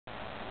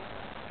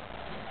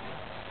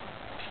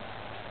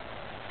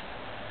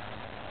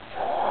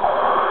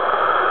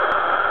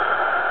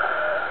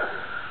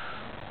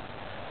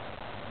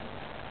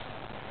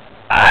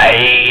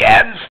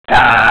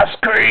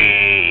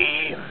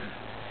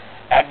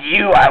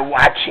You are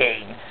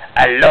watching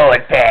a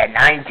Lord Bear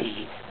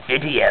 90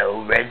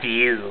 video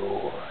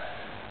review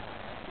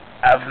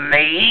of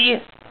me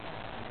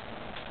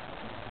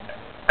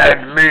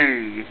and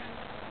me.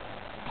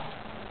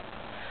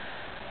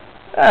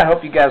 I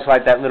hope you guys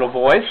like that little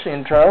voice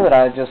intro that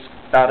I just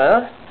thought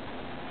of.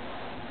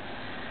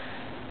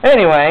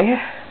 Anyway,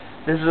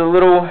 this is a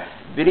little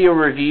video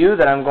review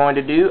that I'm going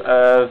to do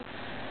of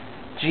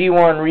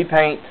G1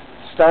 Repaint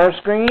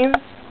Starscream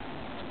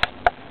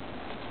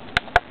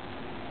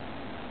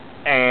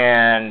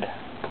and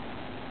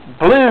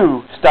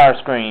Blue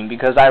Starscream,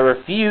 because I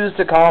refuse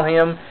to call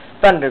him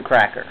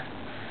Thundercracker,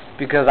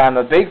 because I'm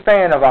a big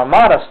fan of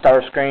Armada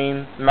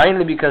Starscream,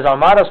 mainly because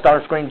Armada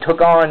Starscream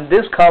took on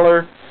this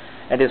color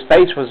and his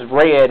face was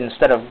red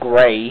instead of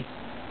gray.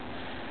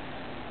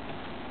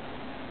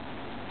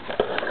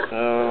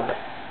 So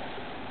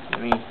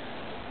let me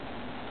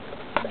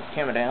put the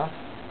camera down.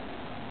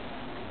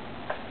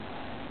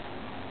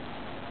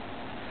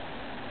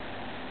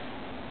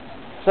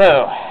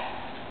 So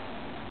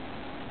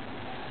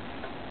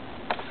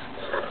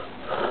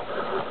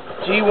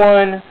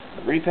G1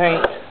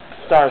 Repaint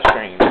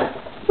Starscream.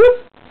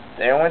 Whoop!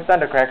 There went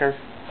Thundercracker.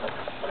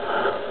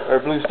 Or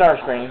Blue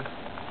Starscream.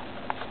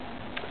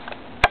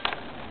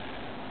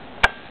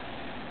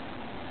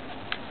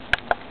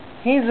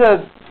 He's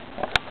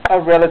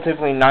a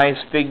relatively nice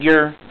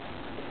figure.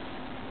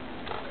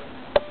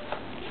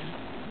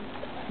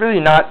 Really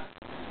not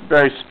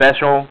very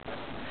special.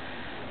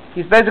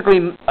 He's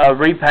basically a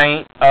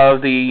repaint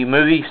of the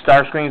movie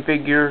Starscream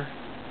figure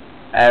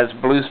as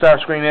Blue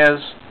Starscream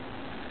is.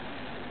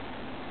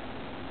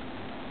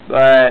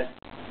 But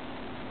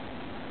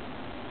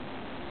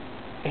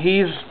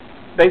he's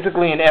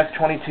basically an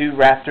F-22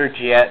 Raptor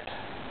jet.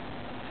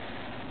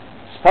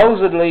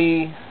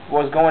 Supposedly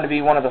was going to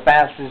be one of the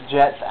fastest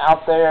jets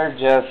out there,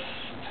 just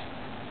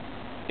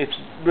it's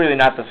really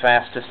not the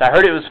fastest. I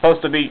heard it was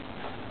supposed to be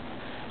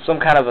some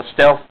kind of a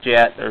stealth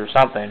jet or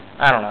something.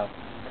 I don't know.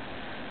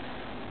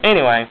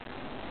 Anyway,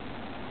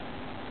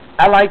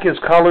 I like his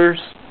colors.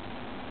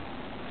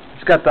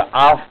 He's got the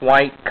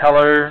off-white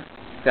color.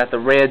 He's got the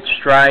red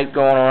stripe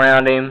going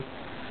around him.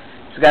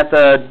 He's got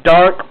the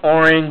dark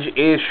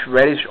orange-ish,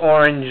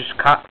 reddish-orange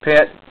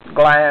cockpit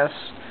glass.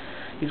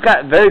 He's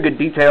got very good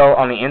detail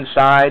on the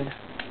inside,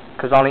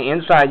 because on the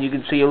inside you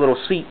can see a little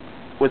seat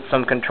with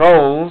some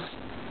controls.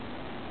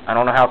 I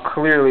don't know how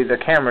clearly the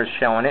camera's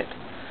showing it,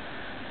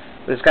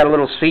 but it's got a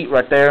little seat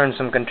right there and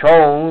some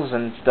controls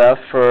and stuff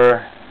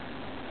for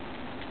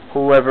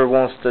whoever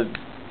wants to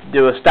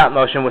do a stop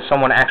motion with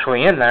someone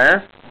actually in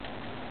there.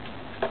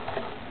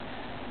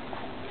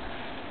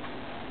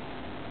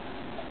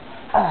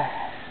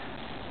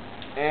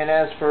 And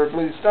as for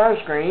Blue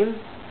Starscream,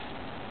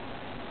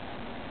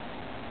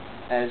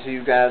 as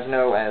you guys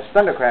know as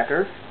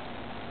Thundercracker,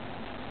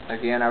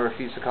 again I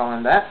refuse to call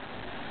him that,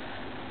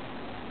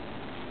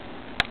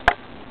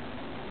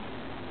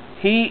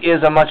 he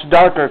is a much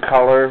darker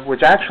color,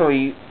 which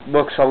actually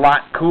looks a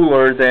lot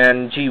cooler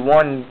than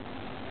G1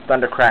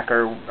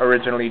 Thundercracker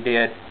originally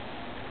did.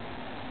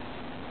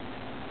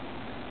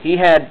 He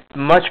had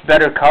much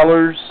better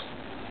colors.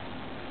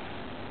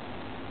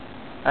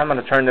 I'm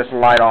going to turn this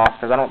light off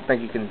because I don't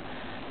think you can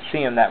see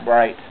him that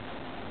bright.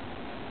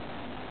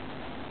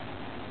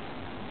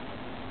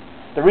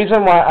 The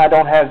reason why I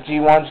don't have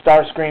G1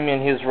 Starscream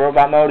in his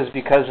robot mode is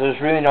because there's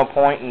really no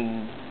point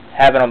in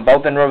having them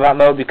both in robot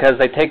mode, because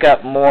they take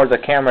up more of the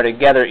camera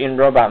together in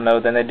robot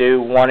mode than they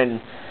do one in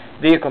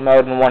vehicle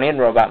mode and one in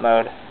robot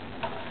mode.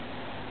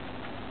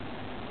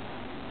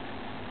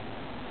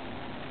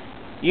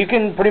 You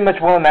can pretty much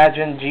well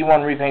imagine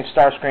G1 Repaint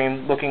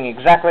Starscream looking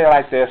exactly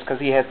like this,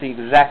 because he has the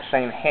exact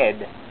same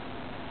head,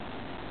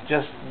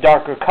 just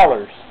darker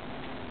colors.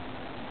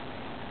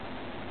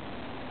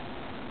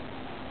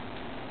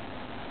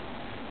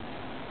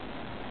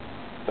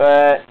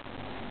 But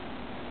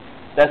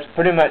that's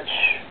pretty much,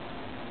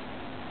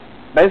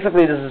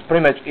 basically this is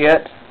pretty much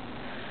it.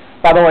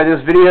 By the way,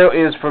 this video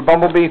is for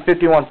Bumblebee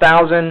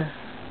 51,000.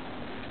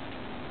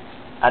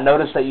 I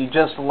noticed that you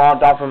just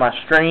logged off of my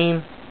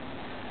stream,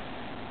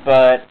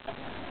 but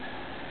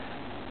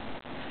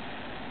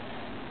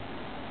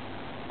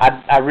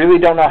I really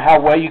don't know how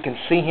well you can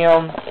see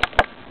him.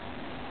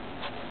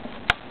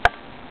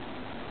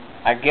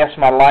 I guess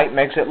my light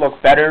makes it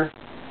look better.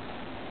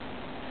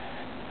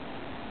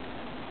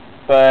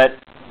 But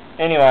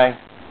anyway,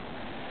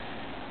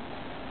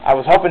 I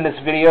was hoping this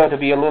video to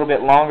be a little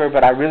bit longer,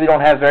 but I really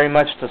don't have very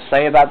much to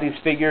say about these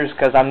figures,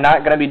 because I'm not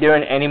going to be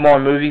doing any more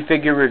movie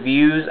figure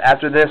reviews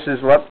after this is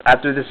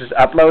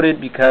uploaded,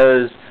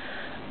 because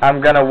I'm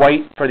going to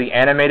wait for the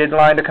animated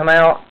line to come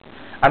out.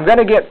 I'm going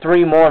to get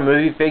 3 more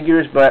movie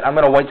figures, but I'm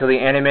going to wait till the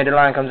animated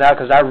line comes out,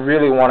 because I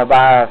really want to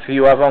buy a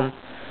few of them.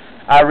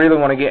 I really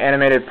want to get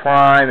Animated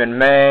Prime and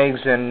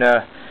Megs, and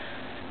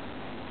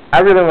I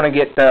really want to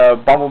get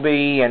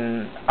Bumblebee,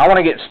 and I want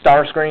to get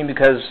Starscream,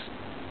 because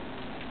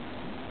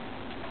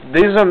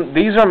these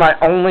are my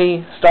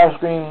only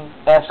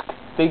Starscream-esque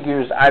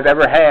figures I've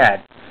ever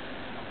had.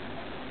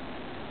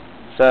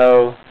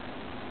 So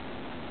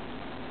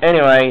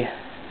anyway,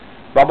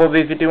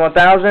 Bumblebee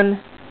 51000,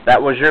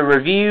 that was your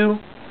review.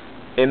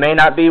 It may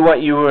not be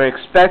what you were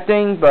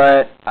expecting,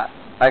 but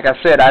like I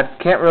said, I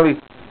can't really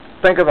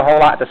think of a whole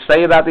lot to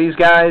say about these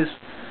guys,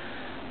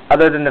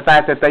 other than the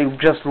fact that they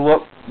just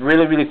look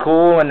really, really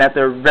cool and that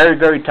they're very,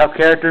 very tough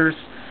characters.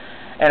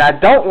 And I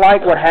don't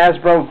like what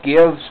Hasbro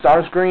gives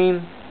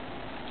Starscream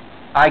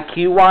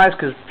IQ-wise,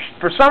 because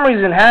for some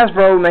reason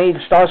Hasbro made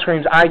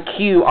Starscream's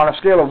IQ on a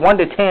scale of 1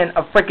 to 10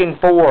 a freaking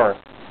 4.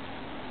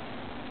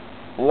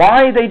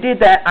 Why they did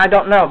that, I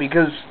don't know,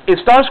 because if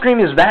Starscream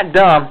is that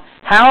dumb,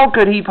 how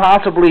could he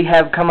possibly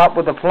have come up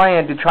with a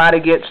plan to try to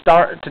get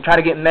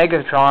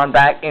Megatron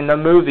back in the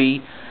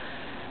movie?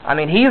 I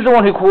mean, he's the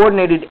one who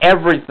coordinated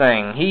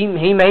everything.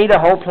 He made a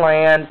whole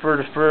plan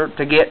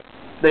to get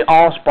the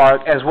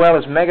Allspark as well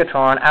as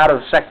Megatron out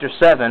of Sector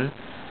 7,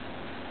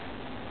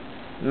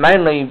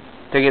 mainly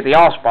to get the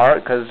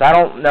Allspark, because I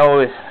don't know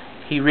if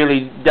he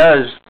really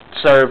does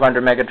serve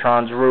under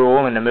Megatron's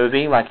rule in the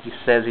movie like he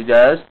says he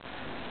does.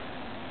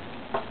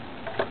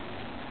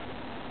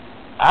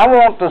 I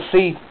want to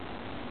see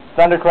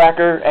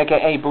Thundercracker,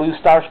 aka Blue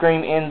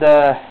Starscream,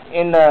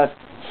 in the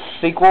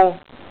sequel.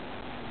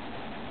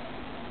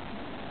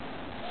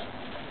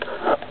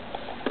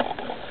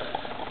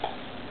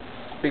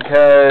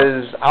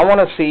 Because I want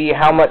to see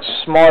how much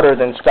smarter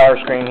than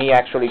Starscream he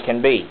actually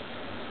can be.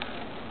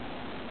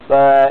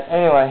 But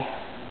anyway,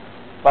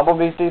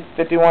 Bumblebee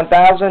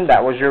 51000,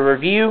 that was your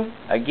review.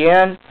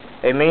 Again,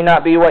 it may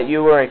not be what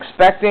you were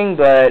expecting,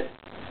 but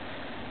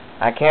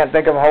I can't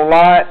think of a whole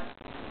lot.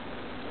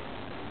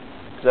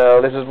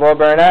 So this is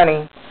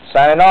Lordberry90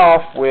 signing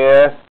off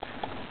with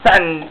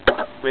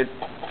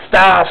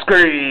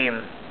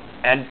Starscream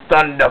and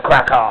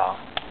Thundercracker.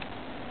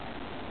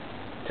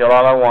 Till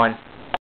all are one.